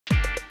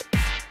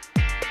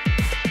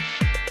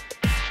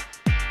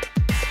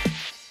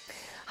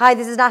Hi,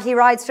 this is Natalie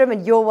Rydstrom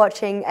and you're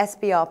watching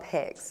SBR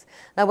Picks.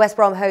 Now, West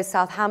Brom hosts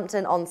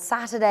Southampton on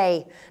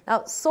Saturday.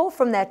 Now, sore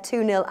from their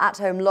 2-0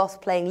 at-home loss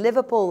playing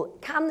Liverpool,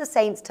 can the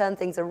Saints turn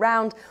things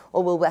around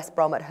or will West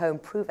Brom at home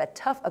prove a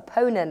tough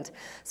opponent?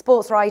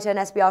 Sports writer and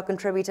SBR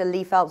contributor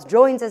Lee Phelps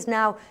joins us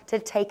now to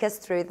take us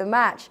through the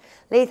match.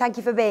 Lee, thank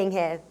you for being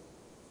here.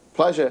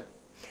 Pleasure.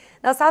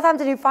 Now,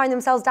 Southampton, who find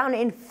themselves down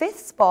in 5th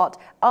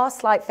spot, are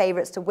slight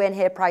favourites to win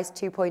here, priced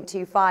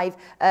 2.25,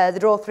 the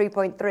draw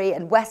 3.3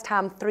 and West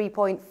Ham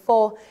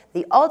 3.4.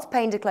 The odds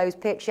paint a close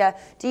picture.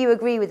 Do you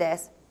agree with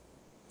this?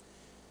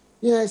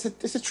 Yeah, it's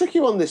a tricky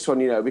one, this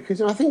one,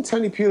 because I think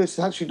Tony Pulis has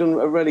actually done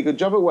a really good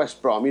job at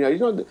West Brom. They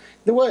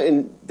weren't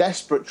in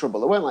desperate trouble.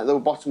 They weren't like they were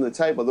bottom of the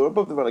table. They were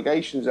above the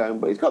relegation zone,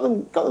 but he's got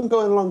them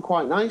going along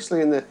quite nicely,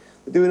 and they're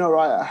doing all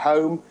right at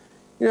home.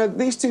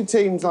 These two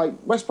teams, like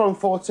West Brom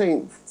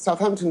 14th,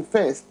 Southampton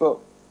 5th, but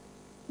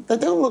they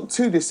don't look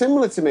too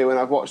dissimilar to me when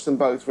I've watched them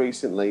both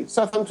recently.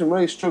 Southampton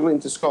really struggling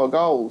to score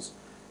goals.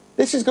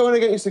 This is going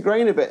against the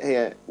grain a bit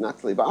here,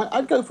 Natalie, but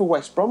I'd go for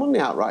West Brom on the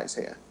outrights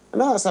here. I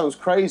know that sounds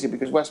crazy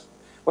because West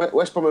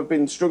Brom have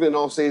been struggling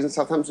all season,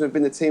 Southampton have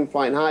been the team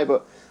flying high,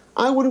 but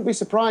I wouldn't be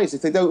surprised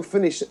if they don't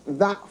finish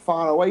that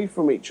far away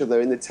from each other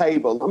in the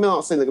table. I'm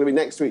not saying they're going to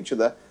be next to each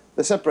other.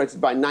 They're separated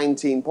by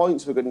 19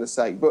 points, for goodness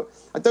sake. But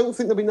I don't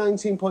think there'll be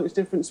 19 points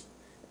difference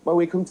when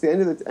we come to the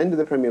end of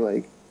the Premier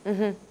League.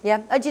 Yeah.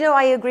 Do you know,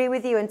 I agree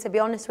with you. And to be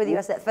honest with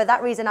you, for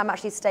that reason, I'm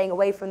actually staying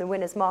away from the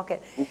winners'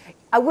 market.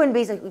 I wouldn't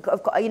be,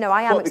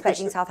 I am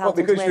expecting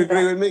Southampton to win. Because you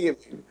agree with me, you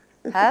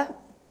mean? Huh?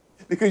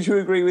 Because you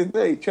agree with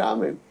me.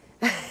 Charming.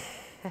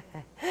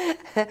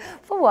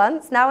 For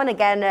once, now and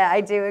again,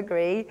 I do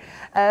agree.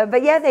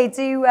 But yeah, they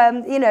do,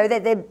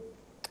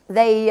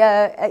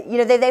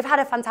 they've had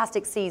a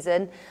fantastic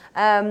season,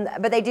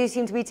 but they do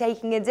seem to be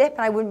taking a dip,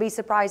 and I wouldn't be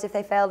surprised if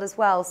they failed as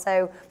well.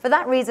 So for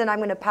that reason, I'm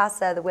going to pass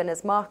the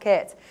winners'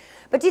 market.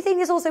 But do you think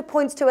this also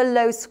points to a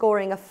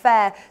low-scoring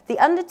affair? The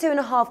under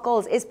 2.5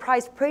 goals is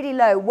priced pretty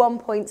low,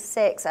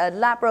 1.6 at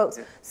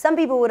Ladbrokes. Some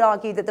people would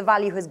argue that the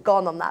value has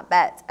gone on that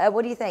bet.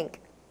 What do you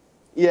think?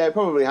 Yeah, it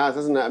probably has,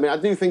 hasn't it? I mean, I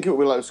do think it will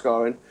be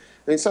low-scoring.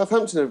 I mean,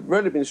 Southampton have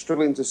really been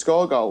struggling to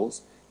score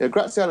goals.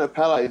 Graziano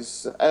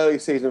Pele's early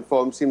season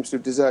form seems to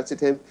have deserted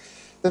him.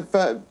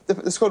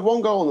 They've scored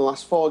 1 goal in the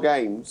last 4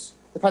 games.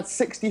 They've had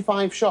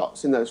 65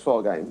 shots in those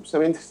 4 games. I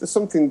mean, there's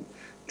something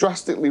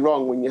drastically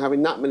wrong when you're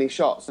having that many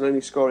shots and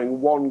only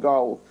scoring 1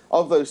 goal.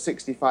 Of those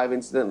 65,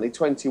 incidentally,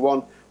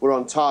 21 were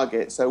on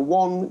target. So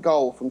 1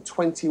 goal from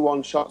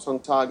 21 shots on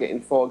target in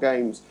 4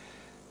 games.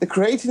 They're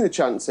creating the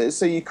chances,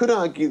 so you could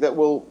argue that,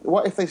 well,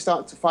 what if they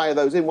start to fire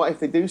those in? What if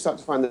they do start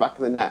to find the back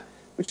of the net?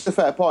 Which is a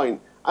fair point.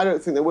 I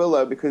don't think they will,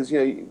 though, because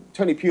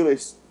Tony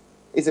Pulis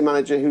is a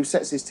manager who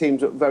sets his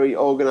teams up very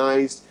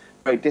organised,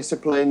 very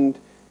disciplined,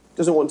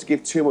 doesn't want to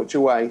give too much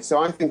away.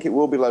 So I think it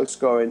will be low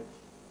scoring.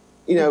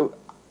 I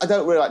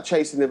don't really like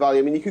chasing the value.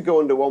 I mean, you could go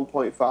under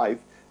 1.5,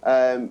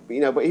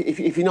 but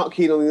if you're not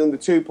keen on the under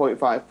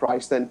 2.5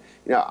 price, then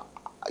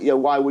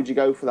why would you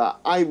go for that?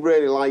 I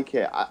really like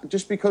it.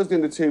 Just because the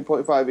under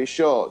 2.5 is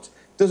short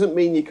doesn't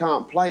mean you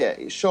can't play it.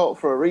 It's short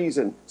for a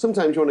reason.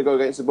 Sometimes you want to go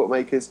against the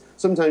bookmakers.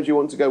 Sometimes you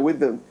want to go with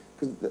them.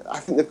 I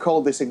think they've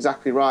called this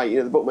exactly right.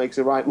 The bookmakers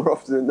are right more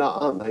often than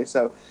not, aren't they?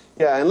 So,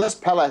 yeah, unless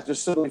Pele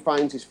just suddenly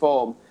finds his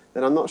form,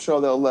 then I'm not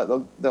sure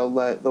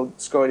they'll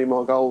score any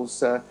more goals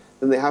than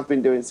they have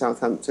been doing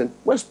Southampton.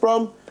 West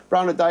Brom,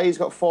 Brown Aday's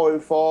got 4 in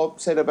 4.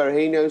 Cedar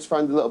Berahino's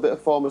found a little bit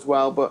of form as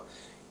well. But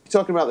you're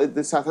talking about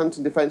the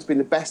Southampton defence being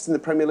the best in the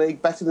Premier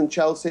League, better than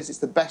Chelsea's. It's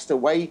the best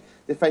away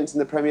defence in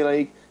the Premier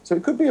League. So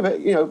it could be a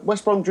bit,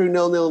 West Brom drew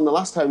 0-0 in the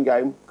last home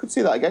game. Could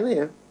see that again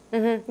here.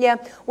 Yeah.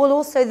 Well,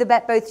 also the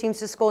bet both teams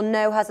to score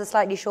no has a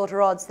slightly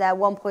shorter odds there,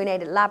 1.8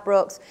 at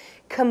Ladbrokes.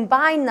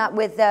 Combine that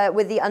with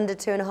the under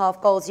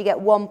 2.5 goals, you get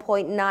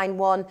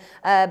 1.91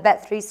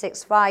 bet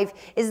 365.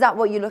 Is that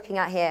what you're looking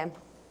at here?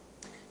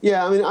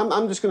 Yeah, I mean,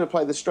 I'm just going to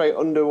play the straight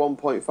under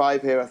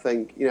 1.5 here. I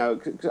think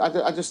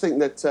I just think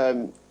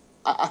that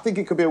I think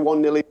it could be a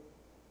 1-0.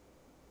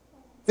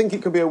 I think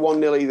it could be a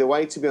 1-0 either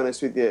way, to be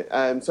honest with you.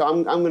 So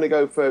I'm going to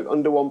go for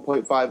under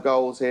 1.5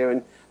 goals here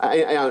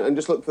and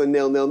just look for the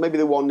 0-0, maybe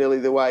the 1-0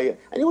 either way.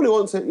 Anyone who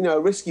wants a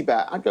risky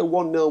bet, I'd go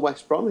 1-0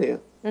 West Brom here.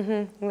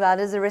 That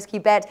is a risky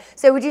bet.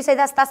 So would you say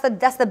that's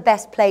the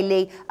best play,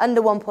 Lee?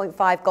 Under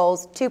 1.5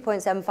 goals,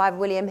 2.75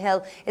 William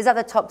Hill. Is that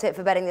the top tip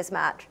for betting this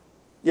match?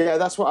 Yeah,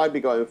 that's what I'd be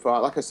going for.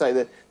 Like I say,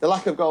 the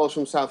lack of goals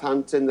from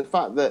Southampton, the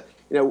fact that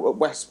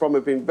West Brom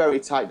have been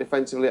very tight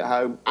defensively at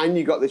home, and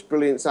you got this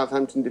brilliant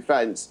Southampton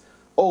defence.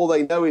 All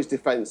they know is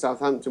defence,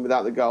 Southampton,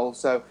 without the goal.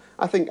 So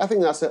I think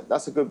that's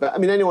a good bet. I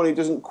mean, anyone who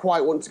doesn't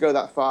quite want to go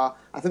that far,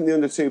 I think the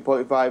under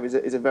 2.5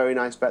 is a very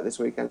nice bet this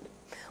weekend.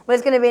 Well,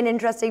 it's going to be an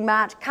interesting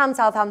match. Can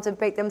Southampton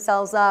pick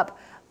themselves up?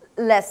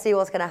 Let's see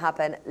what's going to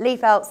happen. Lee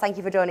Phelps, thank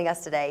you for joining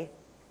us today.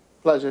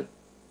 Pleasure.